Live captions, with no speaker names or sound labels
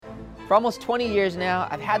For almost 20 years now,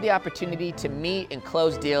 I've had the opportunity to meet and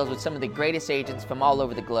close deals with some of the greatest agents from all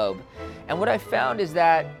over the globe. And what I've found is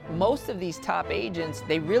that most of these top agents,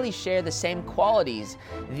 they really share the same qualities.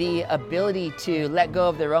 The ability to let go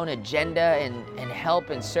of their own agenda and help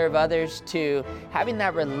and serve others, to having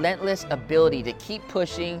that relentless ability to keep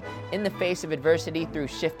pushing in the face of adversity through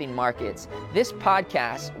shifting markets. This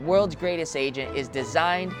podcast, World's Greatest Agent, is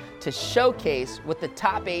designed to showcase what the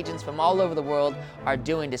top agents from all over the world are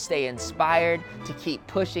doing to stay inspired, to keep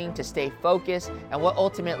pushing, to stay focused, and what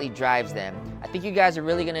ultimately drives them. I think you guys are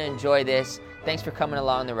really going to enjoy this. Thanks for coming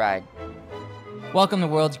along the ride. Welcome to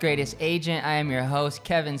World's Greatest Agent. I am your host,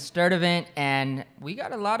 Kevin Sturdivant, and we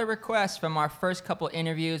got a lot of requests from our first couple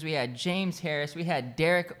interviews. We had James Harris, we had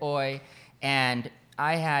Derek Oy, and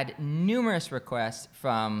I had numerous requests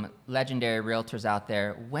from legendary realtors out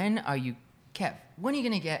there. When are you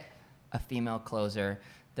going to get a female closer?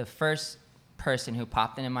 The first person who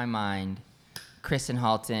popped into my mind, Kristen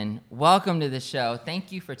Halton. Welcome to the show.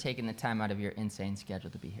 Thank you for taking the time out of your insane schedule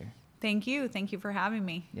to be here. Thank you. Thank you for having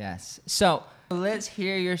me. Yes. So let's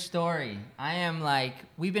hear your story.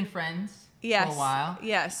 We've been friends for a while.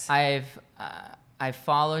 Yes. I've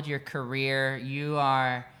followed your career. You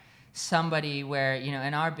are somebody where,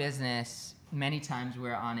 in our business, many times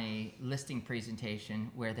we're on a listing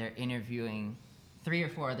presentation where they're interviewing 3 or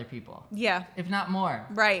 4 other people. Yeah. If not more.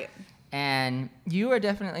 Right. And you are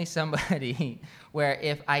definitely somebody where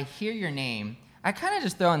if I hear your name, I kind of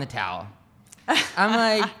just throw in the towel. I'm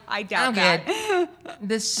like, I doubt I'm that. good.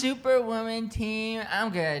 The Superwoman team,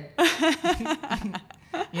 I'm good.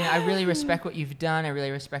 I really respect what you've done. I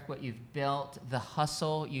really respect what you've built. The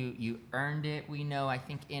hustle, you earned it. We know, I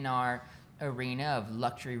think, in our arena of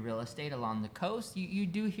luxury real estate along the coast, you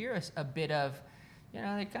do hear us a bit of,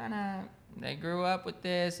 they grew up with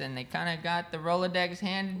this and they kind of got the Rolodex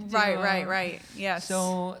handed to them. Right. Yes.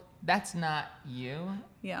 So that's not you.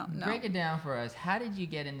 Yeah, no. Break it down for us. How did you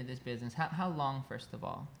get into this business? How long, first of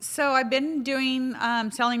all? So I've been doing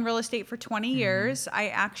selling real estate for 20 years. I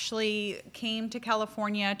actually came to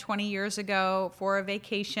California 20 years ago for a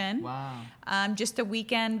vacation. Wow. Just a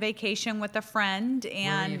weekend vacation with a friend. And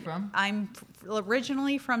where are you from? I'm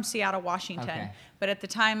originally from Seattle, Washington. Okay. But at the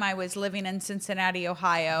time I was living in Cincinnati,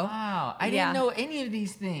 Ohio. Wow. I didn't know any of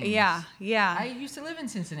these things. Yeah. I used to live in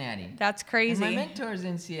Cincinnati. That's crazy. And my mentor's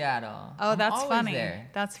in Seattle. Oh, that's always funny. There.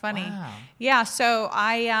 That's funny. Wow. Yeah, so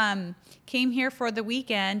I came here for the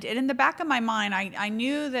weekend, and in the back of my mind, I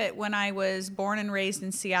knew that when I was born and raised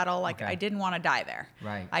in Seattle, I didn't want to die there.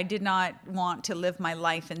 Right. I did not want to live my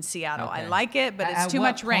life in Seattle. Okay. I like it, but it's too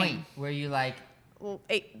much rain. At what point were you like...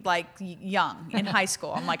 young, in high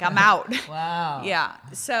school. I'm like, I'm out. Wow. Yeah,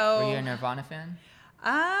 so... Were you a Nirvana fan?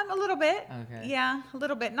 A little bit. Okay. Yeah, a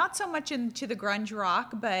little bit. Not so much into the grunge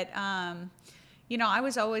rock, but... I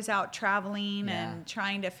was always out traveling and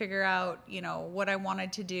trying to figure out, what I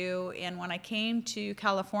wanted to do. And when I came to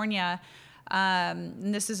California,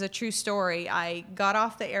 and this is a true story, I got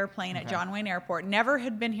off the airplane at John Wayne Airport, never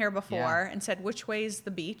had been here before, and said, which way is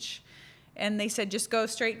the beach? And they said, just go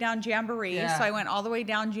straight down Jamboree. Yeah. So I went all the way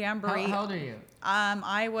down Jamboree. How old are you?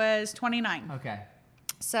 I was 29. Okay.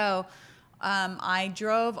 So... I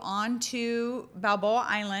drove onto Balboa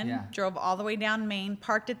Island, drove all the way down Maine,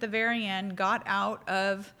 parked at the very end, got out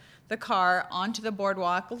of the car onto the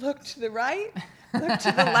boardwalk, looked to the right, looked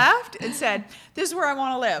to the left, and said, this is where I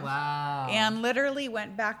want to live. Wow. And literally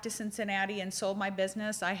went back to Cincinnati and sold my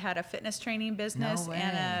business. I had a fitness training business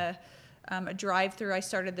and a drive-through. I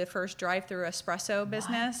started the first drive-through espresso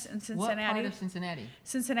business in Cincinnati. What part of Cincinnati?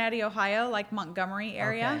 Cincinnati, Ohio, like Montgomery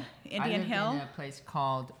area, Indian Hill. I lived in a place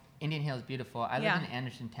called... Indian Hill is beautiful. I live in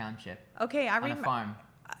Anderson Township. Okay, I remember. On a farm.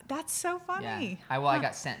 That's so funny. Yeah. I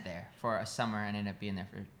got sent there for a summer and ended up being there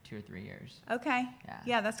for 2 or 3 years. Okay.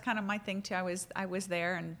 Yeah, that's kind of my thing too. I was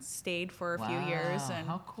there and stayed for a few years. And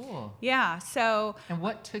how cool. Yeah. So. And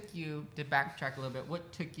what took you, to backtrack a little bit,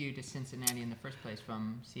 what took you to Cincinnati in the first place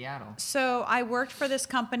from Seattle? So I worked for this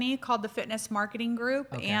company called the Fitness Marketing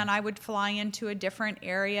Group, and I would fly into a different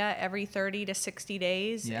area every 30 to 60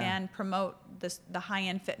 days and promote the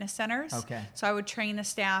high-end fitness centers. Okay. So I would train the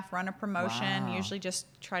staff, run a promotion, usually just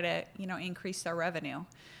try to increase their revenue.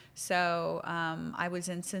 So I was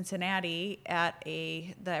in Cincinnati at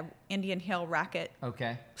the Indian Hill Racket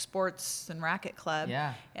Sports and Racket Club.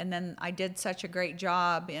 Yeah. And then I did such a great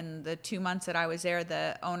job in the 2 months that I was there,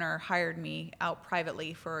 the owner hired me out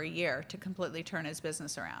privately for a year to completely turn his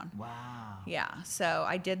business around. Wow. Yeah. So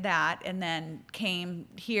I did that and then came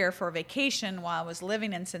here for vacation while I was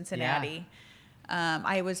living in Cincinnati.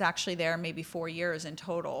 I was actually there maybe 4 years in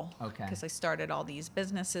total. Okay. Because I started all these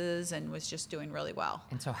businesses and was just doing really well.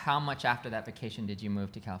 And so how much after that vacation did you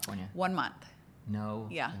move to California? 1 month. No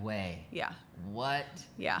way. Yeah. What?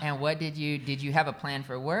 Yeah. And what did you have a plan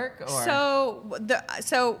for work or? So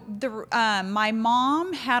my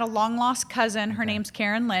mom had a long lost cousin. Her name's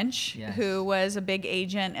Karen Lynch, who was a big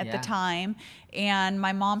agent at the time. And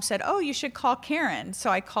my mom said, "Oh, you should call Karen." So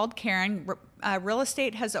I called Karen. Real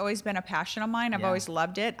estate has always been a passion of mine. I've always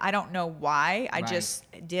loved it. I don't know why. I just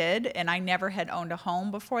did. And I never had owned a home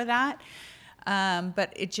before that.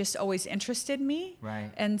 But it just always interested me.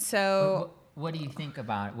 Right. And so... What do you think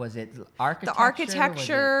about it? Was it architecture? The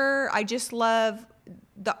architecture. I just love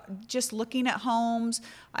just looking at homes.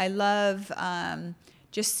 I love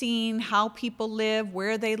just seeing how people live,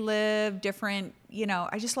 where they live, different,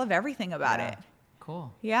 I just love everything about it.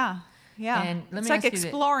 Cool. Yeah. Yeah. And let me it's like ask you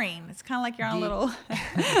exploring. It's kind of like you're on a little...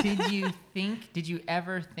 Did you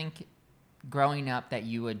ever think growing up that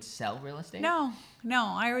you would sell real estate? No.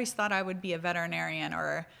 I always thought I would be a veterinarian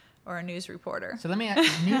or a news reporter. So let me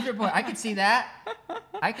ask, news reporter. I could see that.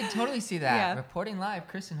 I could totally see that. Yeah. Reporting live,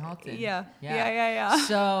 Kristen Halton. Yeah.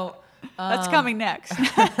 So that's coming next.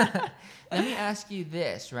 Let me ask you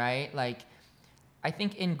this, right? Like, I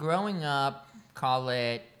think in growing up, call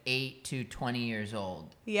it 8 to 20 years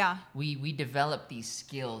old. Yeah. We develop these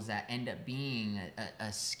skills that end up being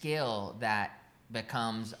a skill that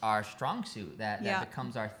becomes our strong suit, that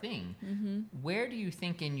becomes our thing. Mm-hmm. Where do you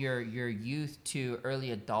think in your youth to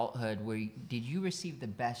early adulthood, did you receive the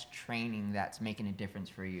best training that's making a difference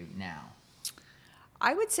for you now?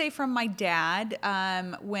 I would say from my dad.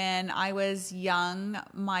 When I was young,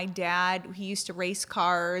 my dad, he used to race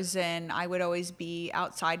cars, and I would always be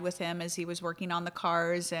outside with him as he was working on the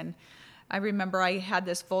cars. And I remember I had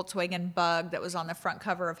this Volkswagen Bug that was on the front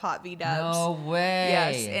cover of Hot V Dubs. No way.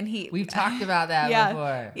 Yes, and we've talked about that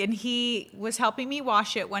before. And he was helping me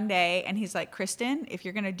wash it one day, and he's like, "Kristen, if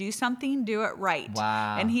you're gonna do something, do it right."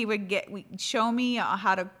 Wow. And he would show me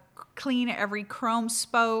how to clean every chrome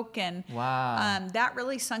spoke, and that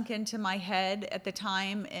really sunk into my head at the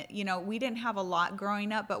time. We didn't have a lot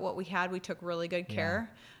growing up, but what we had, we took really good care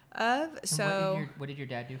of. So what did your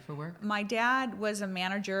dad do for work? My dad was a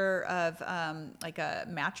manager of like a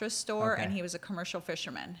mattress store, and he was a commercial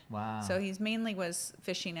fisherman. Wow. So he's mainly was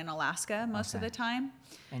fishing in Alaska most of the time.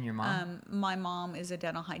 And your mom? My mom is a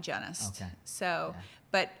dental hygienist. Okay. So,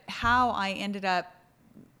 but how I ended up,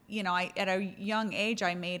 at a young age,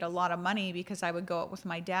 I made a lot of money because I would go out with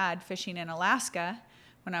my dad fishing in Alaska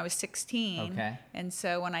when I was 16. Okay. And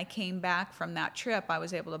so when I came back from that trip, I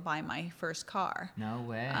was able to buy my first car. No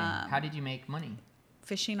way. How did you make money?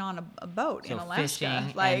 Fishing on a boat in Alaska.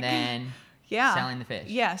 Fishing and then selling the fish.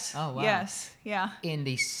 Yes. Oh, wow. Yes. Yeah. In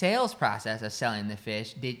the sales process of selling the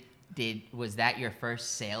fish, was that your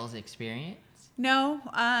first sales experience? No,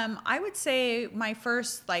 I would say my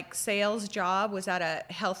first sales job was at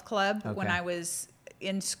a health club. When I was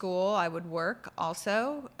in school. I would work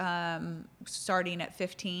also. Starting at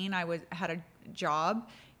 15, I had a job,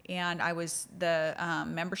 and I was the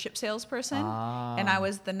membership salesperson, and I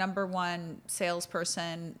was the #1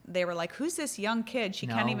 salesperson. They were like, "Who's this young kid? She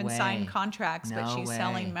can't even sign contracts, but she's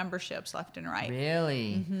selling memberships left and right."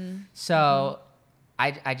 Really? Mm-hmm. So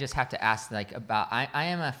I just have to ask, I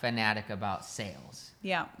am a fanatic about sales.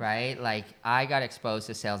 Yeah. Right? Like, I got exposed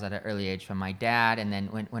to sales at an early age from my dad, and then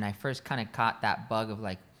when I first kind of caught that bug of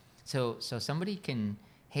so somebody can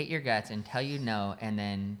hate your guts and tell you no, and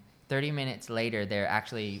then 30 minutes later, they're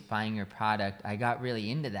actually buying your product. I got really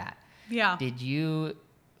into that. Yeah. Did you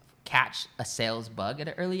catch a sales bug at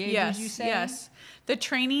an early age, yes, would you say? Yes. The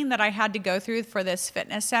training that I had to go through for this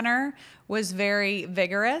fitness center was very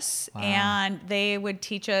vigorous. Wow. And they would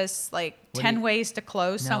teach us 10 ways to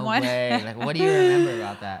close someone. No way. What do you remember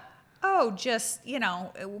about that? Oh, just,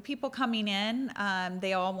 people coming in,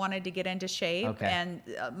 they all wanted to get into shape. Okay. And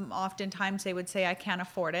oftentimes they would say, "I can't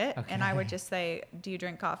afford it." Okay. And I would just say, "Do you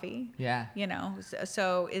drink coffee?" Yeah.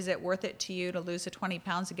 So is it worth it to you to lose the 20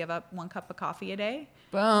 pounds to give up 1 cup of coffee a day?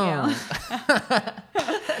 Boom.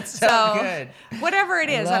 That's so good. Whatever it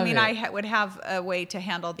is, I would have a way to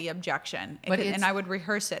handle the objection. And I would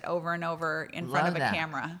rehearse it over and over in front of a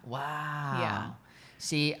camera. Wow. Yeah.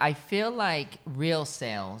 See, I feel like real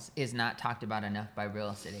sales is not talked about enough by real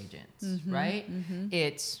estate agents, right? Mm-hmm.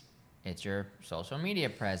 It's your social media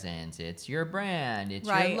presence, it's your brand, it's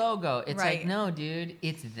your logo. It's like, no, dude,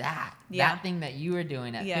 it's that thing that you were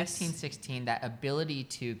doing at 15, 16, that ability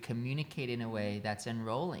to communicate in a way that's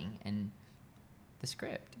enrolling in the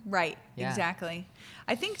script. Right, exactly.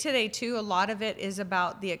 I think today, too, a lot of it is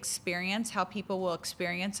about the experience, how people will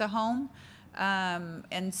experience a home.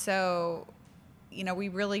 And so we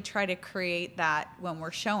really try to create that when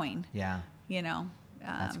we're showing. Yeah.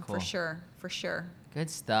 That's cool. For sure. Good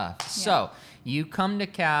stuff. Yeah. So you come to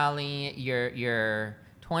Cali, you're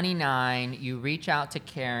 29, you reach out to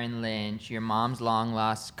Karen Lynch, your mom's long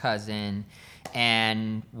lost cousin,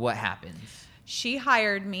 and what happens? She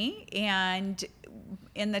hired me, and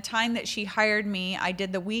in the time that she hired me, I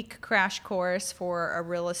did the week crash course for a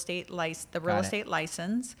real estate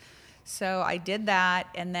license. So I did that,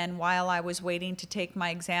 and then while I was waiting to take my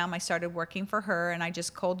exam, I started working for her, and I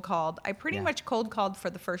just cold called. I pretty much cold called for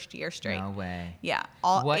the first year straight. No way. Yeah,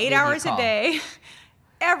 8 hours a day.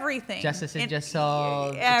 Everything. Justices just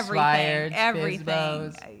sold, everything, expired, everything.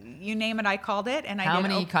 FSBOs. You name it, I called it, and How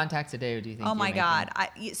many contacts a day do you think? Oh my God!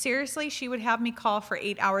 Seriously, she would have me call for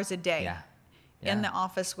 8 hours a day. Yeah. In the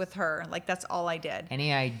office with her. Like, that's all I did.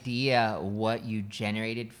 Any idea what you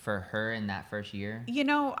generated for her in that first year?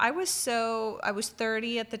 I was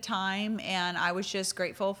 30 at the time, and I was just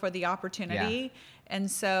grateful for the opportunity. Yeah. And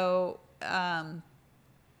so,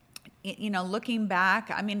 looking back,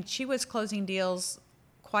 I mean, she was closing deals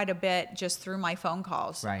quite a bit just through my phone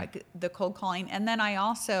calls, like the cold calling. And then I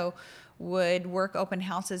also would work open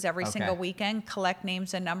houses every single weekend, collect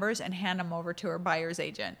names and numbers, and hand them over to her buyer's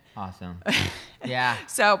agent. Awesome. Yeah.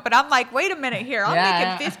 But I'm like, wait a minute here.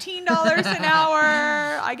 I'm making $15 an hour.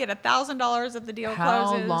 I get $1,000 if the deal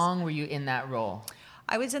closes. How long were you in that role?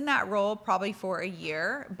 I was in that role probably for a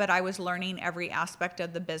year, but I was learning every aspect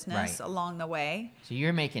of the business along the way. So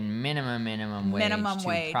you're making minimum wage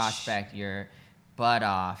to prospect your butt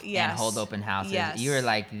off and hold open houses. Yes. You're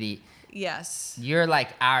like you're like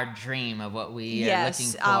our dream of what we are looking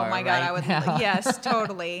for. Oh my God, I would. Yes,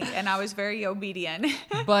 totally. And I was very obedient.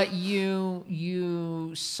 But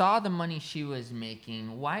you saw the money she was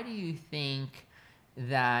making. Why do you think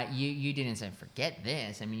that you didn't say, forget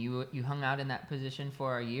this? I mean, you hung out in that position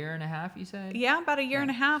for a year and a half, you said? Yeah, about a year and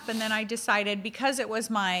a half. And then I decided, because it was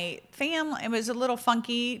my family, it was a little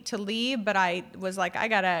funky to leave, but I was like, I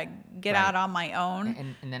got to get out on my own.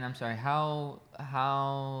 And then, I'm sorry, how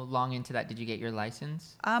long into that did you get your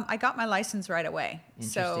license? I got my license right away.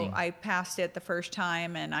 So I passed it the first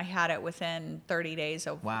time, and I had it within 30 days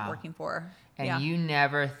of working for her. And you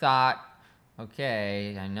never thought,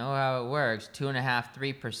 okay, I know how it works,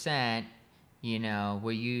 2.5%, 3%,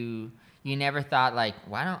 where you never thought, like,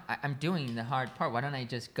 I'm doing the hard part, why don't I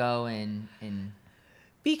just go and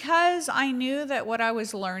Because I knew that what I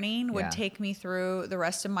was learning would take me through the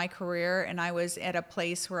rest of my career, and I was at a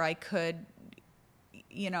place where I could,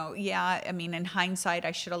 I mean, in hindsight,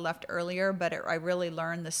 I should have left earlier, but I really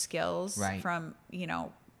learned the skills from,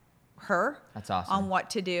 her. That's awesome. On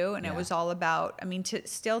what to do, and it was all about, I mean,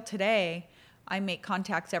 still today, I make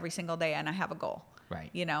contacts every single day, and I have a goal. Right.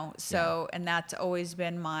 And that's always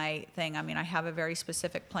been my thing. I mean, I have a very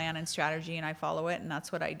specific plan and strategy, and I follow it, and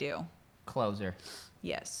that's what I do. Closer.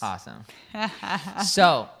 Yes. Awesome.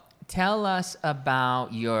 So tell us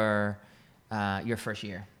about your first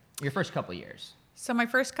year, your first couple years. So my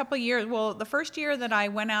first couple of years, the first year that I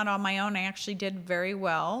went out on my own, I actually did very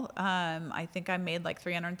well. I think I made like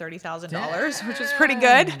 $330,000, which was pretty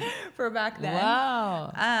good for back then.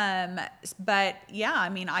 Wow. But yeah, I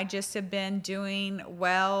mean, I just have been doing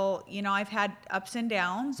well. I've had ups and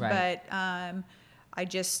downs, but I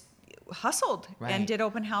just hustled and did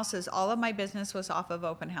open houses. All of my business was off of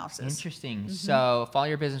open houses. Interesting. Mm-hmm. So if all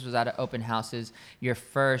your business was out of open houses, your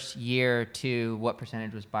first year or two, what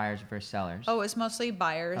percentage was buyers versus sellers? Oh, it was mostly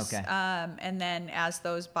buyers. Okay. And then as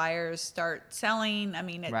those buyers start selling, I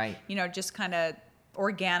mean, it, just kind of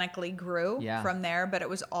organically grew from there, but it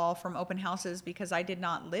was all from open houses because I did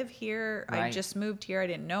not live here. I just moved here. I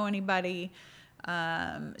didn't know anybody.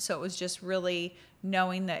 So it was just really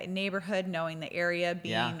knowing the neighborhood, knowing the area,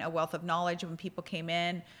 being a wealth of knowledge when people came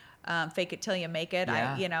in. Fake it till you make it.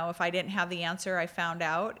 If I didn't have the answer, I found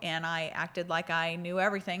out, and I acted like I knew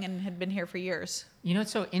everything and had been here for years.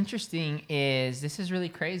 What's so interesting is, this is really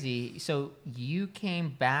crazy. So you came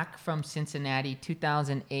back from Cincinnati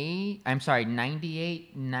 98,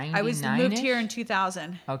 99? I moved here in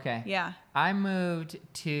 2000. Okay. Yeah. I moved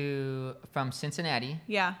from Cincinnati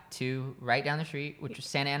to right down the street, which was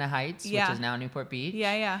Santa Ana Heights, which is now Newport Beach.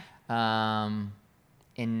 Yeah.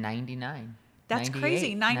 In 99. That's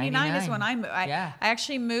crazy. 99 is when I moved. I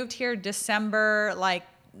actually moved here December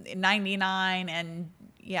 99, and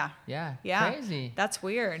yeah, crazy. That's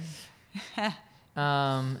weird.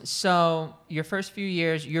 So your first few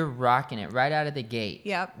years, you're rocking it right out of the gate.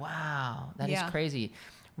 Yep. Wow, that is crazy.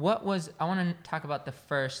 I want to talk about the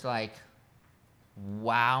first wow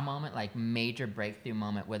moment, major breakthrough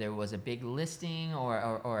moment, whether it was a big listing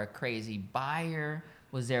or a crazy buyer.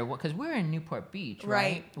 Was there, because we're in Newport Beach,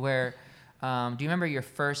 right? Where Do you remember your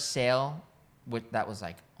first sale? That was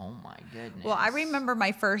like, oh my goodness. Well, I remember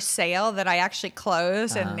my first sale that I actually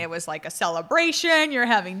closed, and it was like a celebration. You're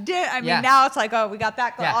having now it's like, oh, we got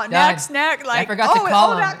that. Yeah, next. Like, I forgot to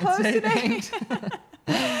call that closed today.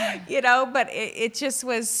 But it just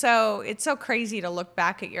was it's so crazy to look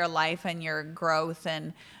back at your life and your growth.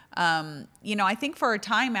 And, I think for a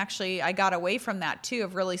time, actually, I got away from that too,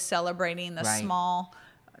 of really celebrating the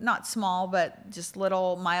not small, but just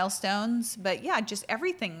little milestones. But yeah, just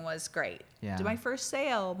everything was great. Yeah. My first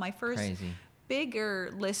sale, my first bigger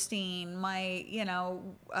listing, my,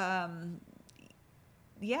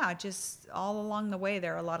 just all along the way,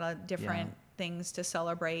 there are a lot of different things to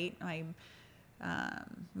celebrate.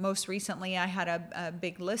 Most recently I had a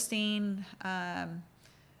big listing,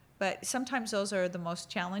 but sometimes those are the most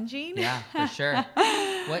challenging. Yeah, for sure.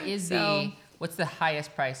 What's the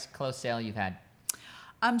highest price closed sale you've had?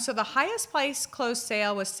 So the highest price closed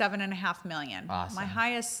sale was $7.5 million. Awesome. My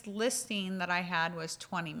highest listing that I had was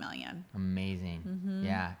 $20 million. Amazing. Mm-hmm.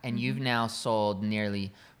 Yeah. And you've now sold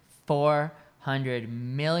nearly $400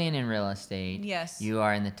 million in real estate. Yes. You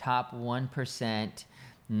are in the top 1%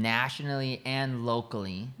 nationally and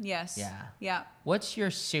locally. Yes. Yeah. Yeah. What's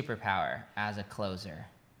your superpower as a closer,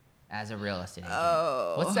 as a real estate agent?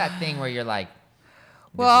 Oh. What's that thing where you're like,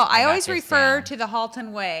 well, I always refer to the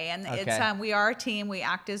Halton way, and it's we are a team. We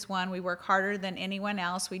act as one. We work harder than anyone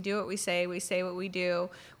else. We do what we say. We say what we do.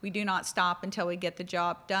 We do not stop until we get the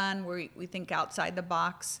job done. We think outside the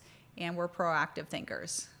box, and we're proactive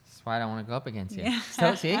thinkers. That's why I don't want to go up against you. Yeah.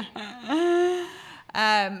 So, see?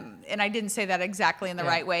 And I didn't say that exactly in the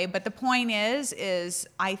right way, but the point is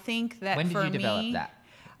I think that when did for you develop me, that?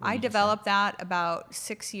 I developed that about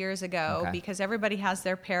 6 years ago because everybody has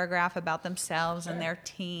their paragraph about themselves and their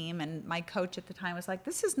team. And my coach at the time was like,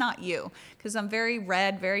 this is not you. Because I'm very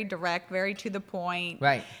red, very direct, very to the point.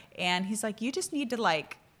 Right. And he's like, you just need to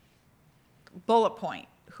bullet point.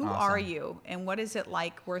 Who are you? And what is it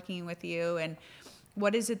like working with you? And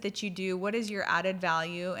what is it that you do? What is your added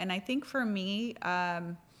value? And I think for me,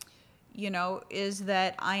 is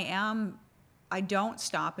that I don't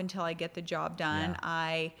stop until I get the job done.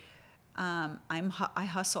 Yeah. I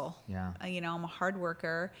hustle. Yeah. I'm a hard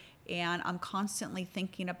worker, and I'm constantly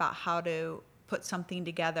thinking about how to put something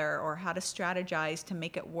together or how to strategize to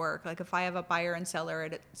make it work. Like if I have a buyer and seller,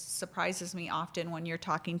 it surprises me often when you're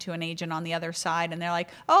talking to an agent on the other side and they're like,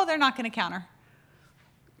 "Oh, they're not going to counter."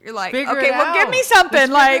 You're like, okay, well, give me something.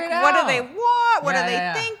 Like, what do they want? What are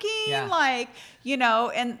they thinking? Yeah. Like,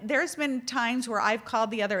 and there's been times where I've called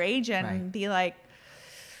the other agent and be like,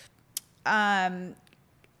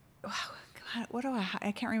 what do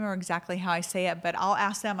I can't remember exactly how I say it, but I'll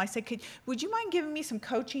ask them, I said, would you mind giving me some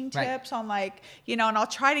coaching tips on and I'll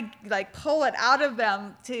try to pull it out of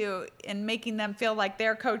them and making them feel like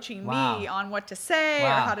they're coaching me on what to say or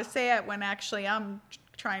how to say it when actually I'm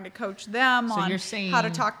trying to coach them on how to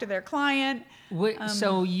talk to their client.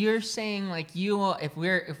 So you're saying you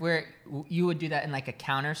would do that in a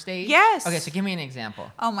counter stage? Yes. Okay, so give me an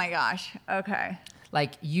example. Oh my gosh. Okay.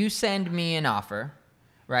 You send me an offer,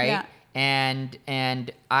 right? Yeah.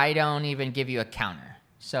 And I don't even give you a counter.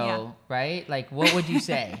 So, right? What would you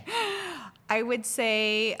say? I would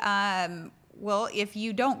say, well, if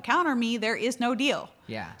you don't counter me, there is no deal.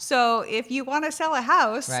 Yeah. So if you want to sell a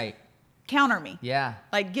house, counter me. Yeah.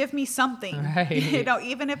 Give me something. Right.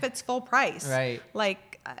 Even if it's full price. Right.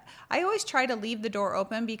 I always try to leave the door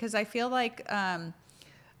open because I feel like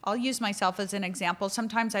I'll use myself as an example.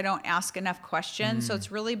 Sometimes I don't ask enough questions. So it's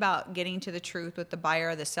really about getting to the truth with the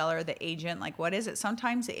buyer, the seller, the agent. What is it?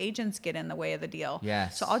 Sometimes the agents get in the way of the deal.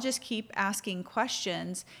 Yes. So I'll just keep asking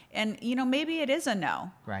questions. And, maybe it is a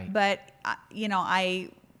no. Right. But, I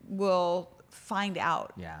will find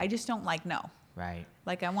out. Yeah. I just don't like no. Right.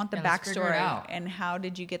 I want the backstory and how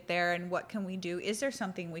did you get there and what can we do? Is there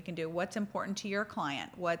something we can do? What's important to your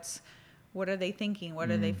client? What are they thinking? What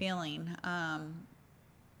are they feeling?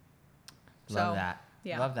 Love that.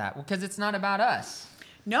 Yeah. Love that. Well, because it's not about us.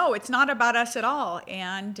 No, it's not about us at all.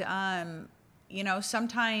 And,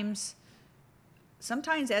 sometimes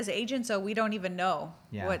as agents, though, we don't even know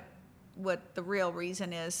what the real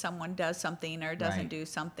reason is someone does something or doesn't do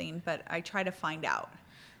something, but I try to find out.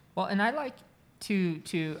 Well, and I like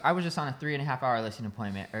I was just on a 3.5-hour listing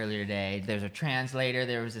appointment earlier today. There's a translator.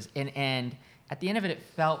 There was this, and at the end of it, it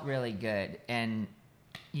felt really good. And,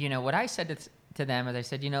 what I said to them is I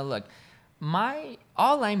said, look,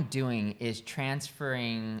 all I'm doing is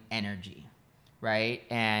transferring energy, right?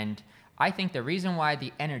 And I think the reason why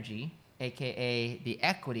the energy, AKA the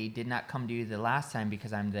equity, did not come to you the last time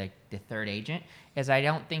because I'm the third agent is I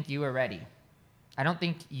don't think you were ready. I don't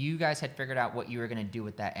think you guys had figured out what you were going to do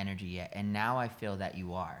with that energy yet. And now I feel that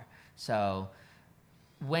you are. So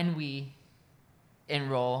when we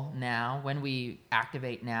enroll now, when we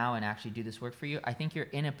activate now and actually do this work for you, I think you're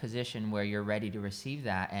in a position where you're ready to receive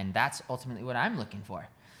that. And that's ultimately what I'm looking for.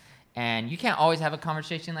 And you can't always have a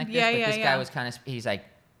conversation like this, but this guy was kind of, he's like,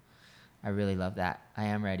 I really love that. I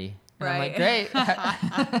am ready. And I'm like, great.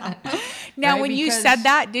 Now, when you said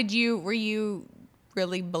that, were you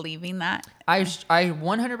really believing that? I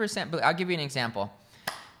 100%, I'll give you an example.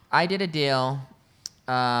 I did a deal,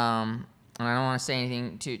 and I don't want to say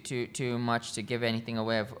anything too much to give anything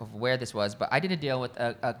away of where this was, but I did a deal with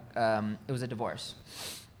it was a divorce.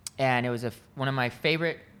 And it was one of my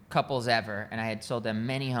favorite couples ever, and I had sold them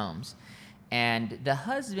many homes. And the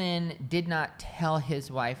husband did not tell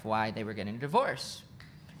his wife why they were getting a divorce.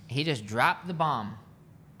 He just dropped the bomb.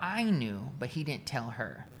 I knew, but he didn't tell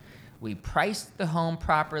her. We priced the home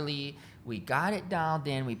properly. We got it dialed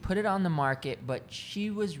in. We put it on the market, but she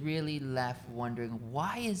was really left wondering,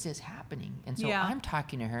 why is this happening? And so I'm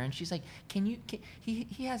talking to her, and she's like,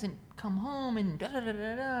 he hasn't come home, and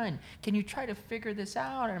da-da-da-da-da, and can you try to figure this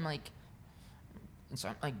out? And I'm like,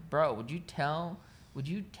 bro, would you tell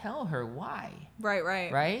her why?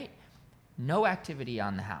 Right? No activity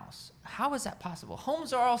on the house. How is that possible?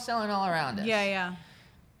 Homes are all selling all around us. Yeah.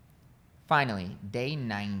 Finally, day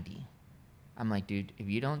 90. I'm like, dude, if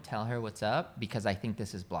you don't tell her what's up, because I think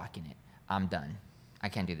this is blocking it, I'm done. I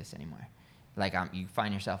can't do this anymore. Like, you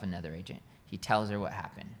find yourself another agent. He tells her what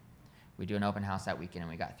happened. We do an open house that weekend,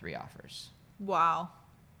 and we got 3 offers. Wow.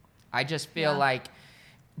 I just feel like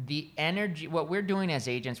the energy, what we're doing as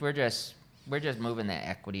agents, we're just moving the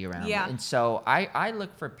equity around. Yeah. And so I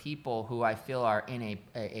look for people who I feel are in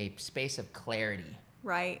a space of clarity.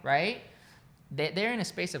 Right? They're in a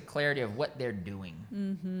space of clarity of what they're doing.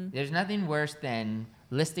 Mm-hmm. There's nothing worse than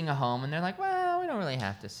listing a home and they're like, well, we don't really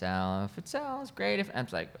have to sell. If it sells, great. I'm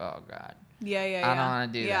just like, oh, God. Yeah. I don't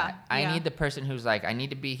want to do that. I need the person who's like, I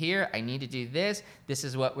need to be here. I need to do this. This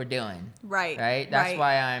is what we're doing. Right. That's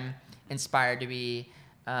why I'm inspired to be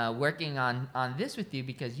working on this with you,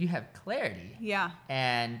 because you have clarity. Yeah.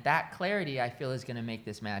 And that clarity, I feel, is going to make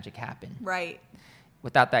this magic happen. Right.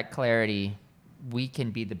 Without that clarity, we can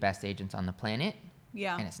be the best agents on the planet.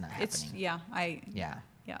 Yeah. And it's not happening. I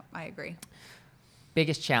agree.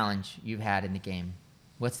 Biggest challenge you've had in the game.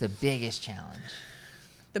 What's the biggest challenge?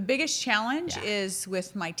 The biggest challenge is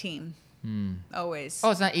with my team. Always. Oh,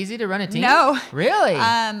 it's not easy to run a team? No. Really?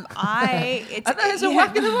 I thought it was a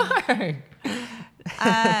walk in the park.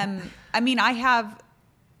 I mean, I have,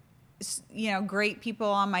 great people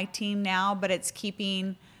on my team now, but it's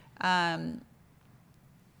keeping that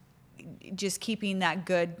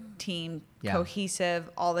good team cohesive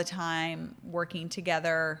all the time, working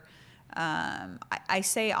together. I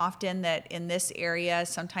say often that in this area,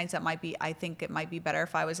 sometimes I think it might be better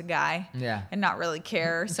if I was a guy and not really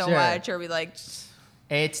care so much, or be like,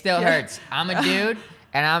 it still hurts. I'm a dude.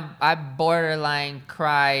 And I borderline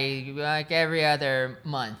cry like every other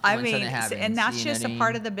month when something happens. And that's just a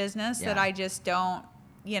part of the business that I just don't,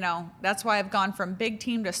 that's why I've gone from big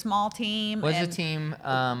team to small team. What's the team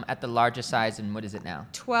at the largest size, and what is it now?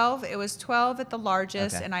 12. It was 12 at the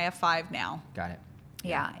largest, and I have 5 now. Got it.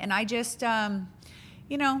 Yeah, and I just,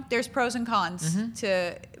 there's pros and cons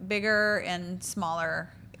to bigger and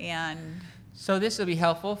smaller, and... So this will be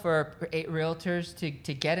helpful for realtors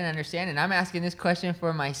to get and understand. And I'm asking this question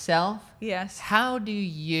for myself. Yes. How do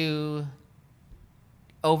you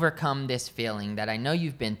overcome this feeling that I know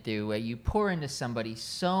you've been through, where you pour into somebody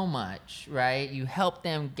so much, right? You help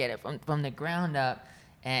them get it from the ground up,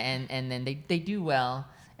 and then they do well.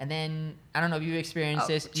 And then, I don't know if you've experienced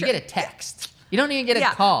this, you get a text. You don't even get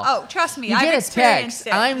a call. Oh, trust me, I've experienced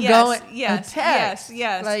it. I'm going a text.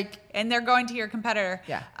 Yes. And they're going to your competitor.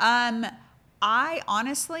 Yeah. I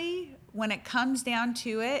honestly, when it comes down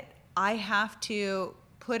to it, I have to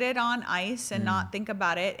put it on ice and not think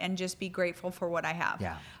about it and just be grateful for what I have.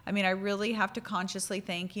 Yeah. I mean, I really have to consciously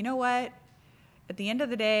think, you know what? At the end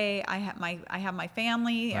of the day, I have my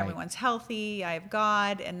family, everyone's healthy, I have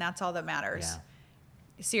God, and that's all that matters. Yeah.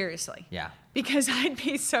 Seriously. Yeah. Because I'd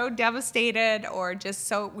be so devastated or it's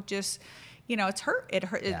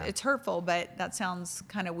hurtful, but that sounds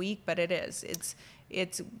kind of weak, but it is.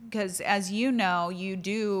 It's because, as you know, you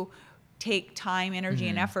do take time, energy,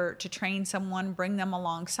 and effort to train someone, bring them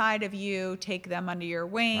alongside of you, take them under your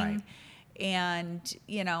wing. And,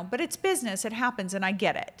 but it's business. It happens, and I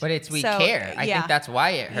get it. But we care. I think that's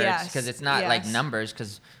why it hurts, because it's not like numbers,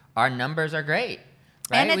 because our numbers are great.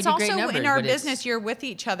 Right? And it's also numbers, in our business, you're with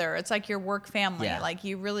each other. It's like your work family. Yeah. Like,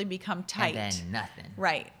 you really become tight. And then nothing.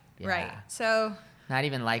 Right. So... Not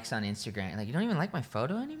even likes on Instagram. Like, you don't even like my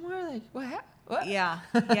photo anymore? Like, what? Yeah.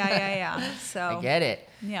 So I get it.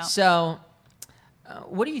 Yeah. So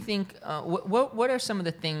what do you think, what are some of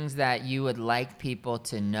the things that you would like people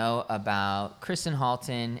to know about Kristen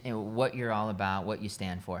Halton and what you're all about, what you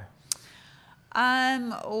stand for?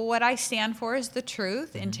 What I stand for is the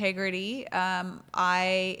truth, integrity.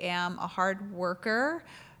 I am a hard worker.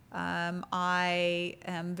 I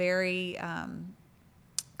am very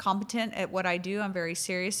competent at what I do. I'm very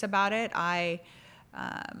serious about it. I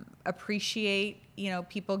appreciate,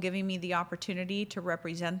 people giving me the opportunity to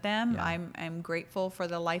represent them. Yeah. I'm grateful for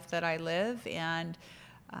the life that I live, and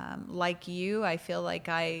like you, I feel like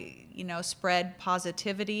I, spread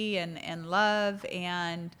positivity and love,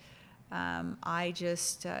 and I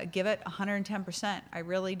just give it 110%. I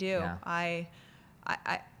really do. Yeah.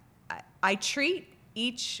 I treat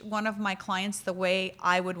each one of my clients the way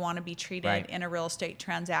I would want to be treated in a real estate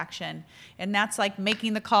transaction. And that's like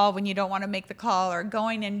making the call when you don't want to make the call, or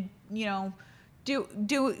going and,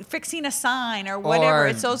 do fixing a sign or whatever.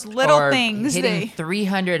 It's those little things. Hitting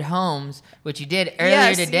 300 homes, which you did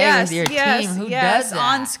earlier today with your team. Who does that?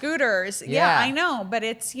 On scooters. Yeah, I know. But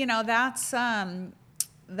it's,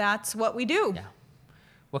 that's what we do. Yeah.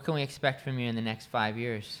 What can we expect from you in the next 5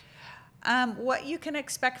 years? What you can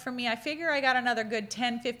expect from me, I figure I got another good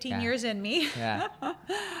 10, 15 years in me. Yeah.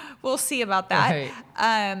 We'll see about that.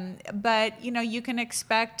 Right. But, you can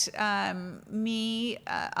expect me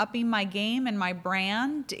upping my game and my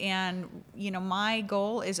brand. And, my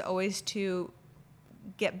goal is always to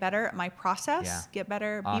get better at my process, get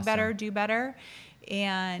better, be better, do better.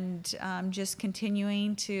 And just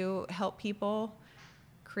continuing to help people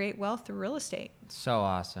create wealth through real estate. So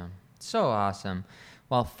awesome. So awesome.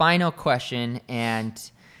 Well, final question,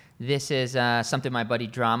 and this is something my buddy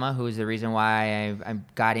Drama, who is the reason why I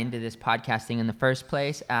got into this podcasting in the first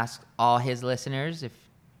place, asks all his listeners. If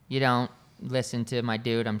you don't listen to my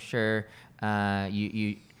dude, I'm sure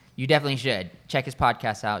you definitely should. Check his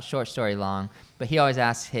podcast out, Short Story Long. But he always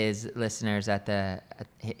asks his listeners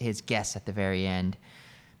his guests at the very end,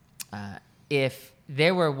 if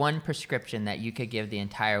there were one prescription that you could give the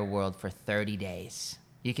entire world for 30 days,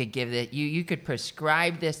 you could give it. You could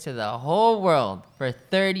prescribe this to the whole world for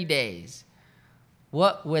 30 days.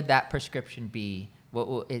 What would that prescription be?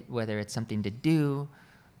 Whether it's something to do,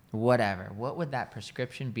 whatever. What would that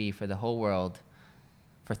prescription be for the whole world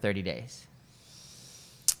for 30 days?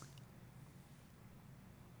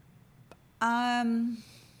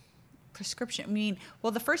 Prescription. I mean,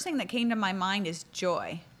 well, the first thing that came to my mind is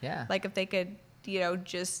joy. Yeah. Like if they could,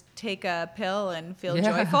 just take a pill and feel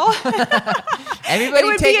joyful.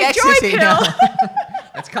 Everybody take ecstasy.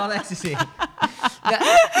 That's called ecstasy.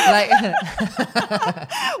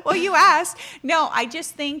 Well, you asked. No, I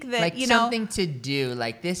just think that, something to do.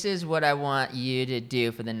 Like, this is what I want you to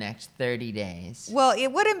do for the next 30 days. Well,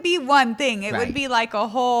 it wouldn't be one thing. It would be like a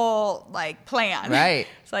whole, plan. Right.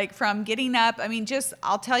 It's like from getting up. I mean,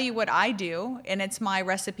 I'll tell you what I do, and it's my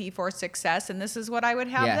recipe for success, and this is what I would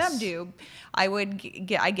have them do. I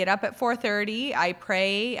get up at 4:30. I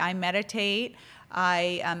pray. I meditate.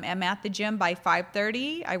 I am at the gym by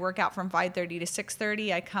 5:30. I work out from 5:30 to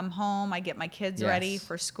 6:30. I come home. I get my kids ready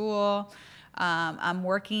for school. I'm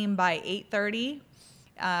working by 8:30.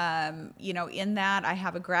 In that I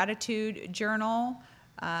have a gratitude journal.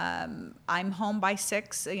 I'm home by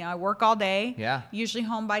 6. I work all day. Yeah. Usually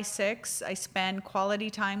home by 6. I spend quality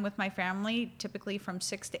time with my family, typically from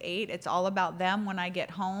 6 to 8. It's all about them when I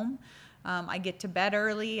get home. I get to bed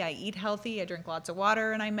early, I eat healthy, I drink lots of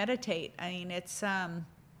water, and I meditate. I mean, it's,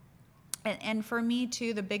 and for me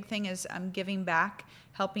too, the big thing is I'm giving back,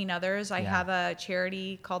 helping others. I have a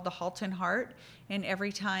charity called the Halton Heart, and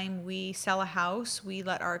every time we sell a house, we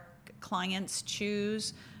let our clients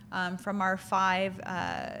choose from our 5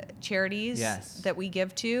 charities that we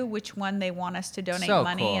give to, which one they want us to donate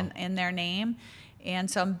money in their name.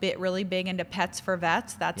 And so I'm really big into Pets for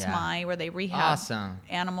Vets. That's where they rehab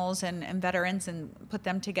animals and veterans and put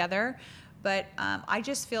them together. But I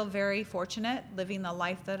just feel very fortunate living the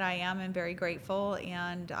life that I am, and very grateful.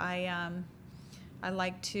 And I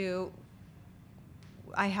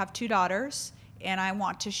have 2 daughters, and I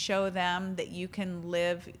want to show them that you can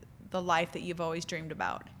live the life that you've always dreamed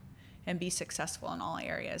about and be successful in all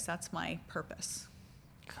areas. That's my purpose.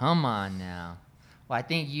 Come on now. Well, I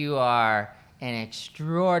think you are an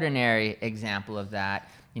extraordinary example of that.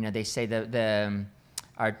 They say that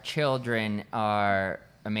our children are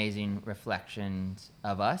amazing reflections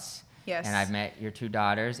of us. Yes. And I've met your 2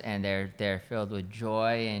 daughters, and they're filled with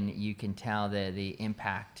joy, and you can tell the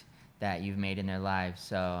impact that you've made in their lives.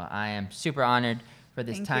 So I am super honored for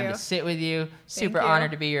this time to sit with you. Super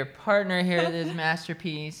honored to be your partner here at this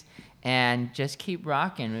masterpiece. And just keep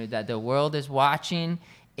rocking. That the world is watching.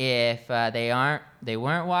 If they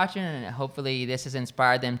weren't watching, and hopefully this has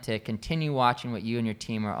inspired them to continue watching what you and your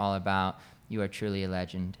team are all about. You are truly a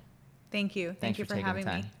legend. Thank you. Thank you for having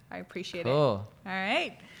me. I appreciate it. Cool. All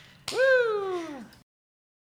right. Woo!